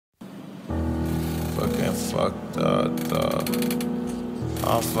fucking fucked up, though.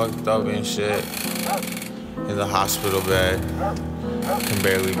 All fucked up and shit. In the hospital bed. Can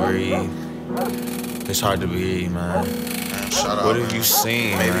barely breathe. It's hard to breathe, man. What have you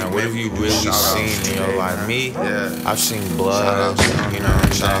seen, man? What have you really seen in your life? Me? I've seen blood, you know what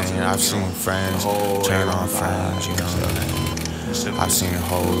I'm saying? I've seen friends turn on friends, you know what I'm saying? I've seen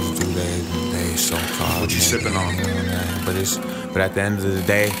hoes do they so-called. What you sipping on? But at the end of the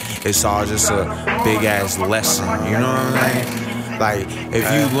day, it's all just a big ass lesson, you know what I'm saying? Like, if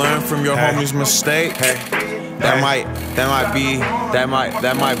you learn from your homie's mistake, that might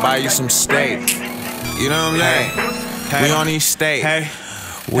buy you some steak. You know what I'm saying? We on East State.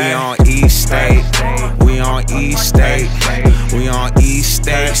 We on East State. We on East State. We on East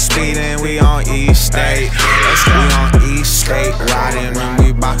State. Speeding, we on East State. We on East State. Riding when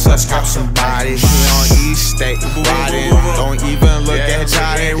we bout to pop somebody. We on East State. Riding, don't even look at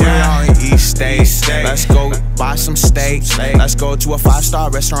Johnny. We on East State. Let's go buy some steak. Let's go to a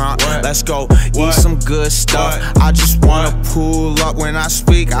 5-star restaurant. Let's go eat some good stuff. I just wanna pull up when I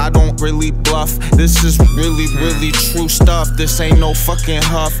speak. I don't really bluff. This is really, really true stuff. This ain't no fucking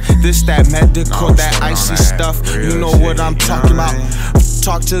huff. This that medical, that icy stuff. You know what I'm talking about.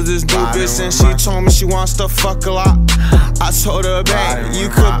 Talk to this new bitch and she told me she wants to fuck a lot. I told her, babe, you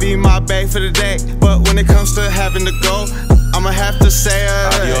could be my babe for the day, but when it comes to having to go, I'ma have to say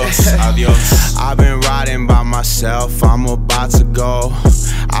adios, adios. I've been riding by myself, I'm about to go.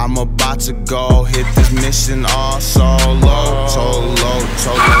 I'm about to go, hit this mission all solo.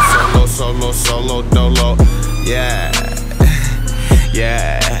 Solo, dolo.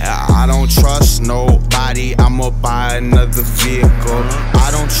 Yeah, I don't trust nobody, I'ma buy another vehicle. I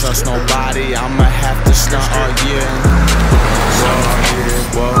don't trust nobody, I'ma have to stunt all year.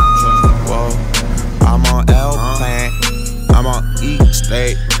 Whoa, I'm on L-Plan, I'm on East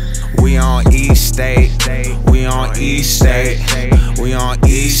State. We on East State, we on East State. We on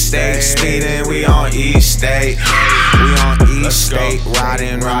East State, speeding, we on East State. We on East State,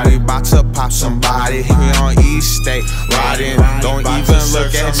 riding, we bout to pop somebody. We on East State, riding, don't even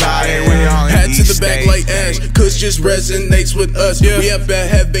look at Johnny. We on Head East to the back like Ash, cause just resonates with us. We up at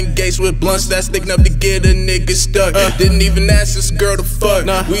heaven gates with blunts that's thick enough to get a nigga stuck. Didn't even ask this girl to fuck.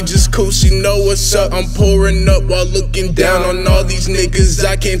 We just cool, she know what's up. I'm pouring up while looking down on all these niggas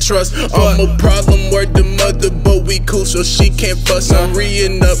I can't trust. I'm a problem, word to mother, but we cool so she can't fuss. I'm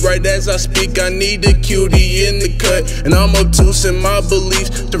re-ing up right as I speak, I need a cutie in the cut. And I'm obtuse in my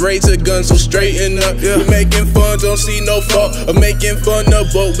beliefs to raise a gun, so straighten up. We making fun, don't see no fault of making fun of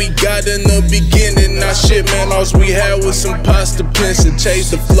what we got in the beginning. Now shit, man, all we had was some pasta pins to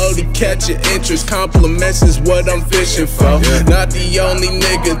chase the flow to catch your interest. Compliments is what I'm fishing for. Not the only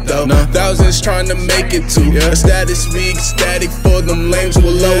nigga though, thousands trying to make it to a status we ecstatic for them lames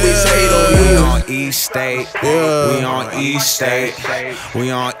will always hate on you. We on East State, we on East State.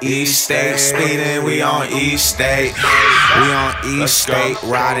 We on East State, speeding, we on East State. We on East State,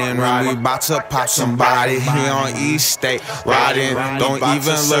 riding, we bout to pop somebody. We on East State, riding, don't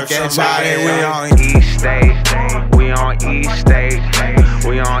even look at Johnny. We on East State, we on East State.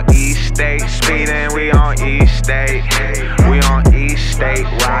 We on East State, speeding, we on East State. We on East State,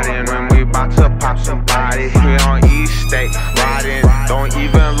 riding, we bout to pop somebody. We on East State, riding, don't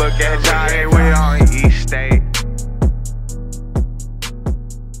even look at Johnny. We on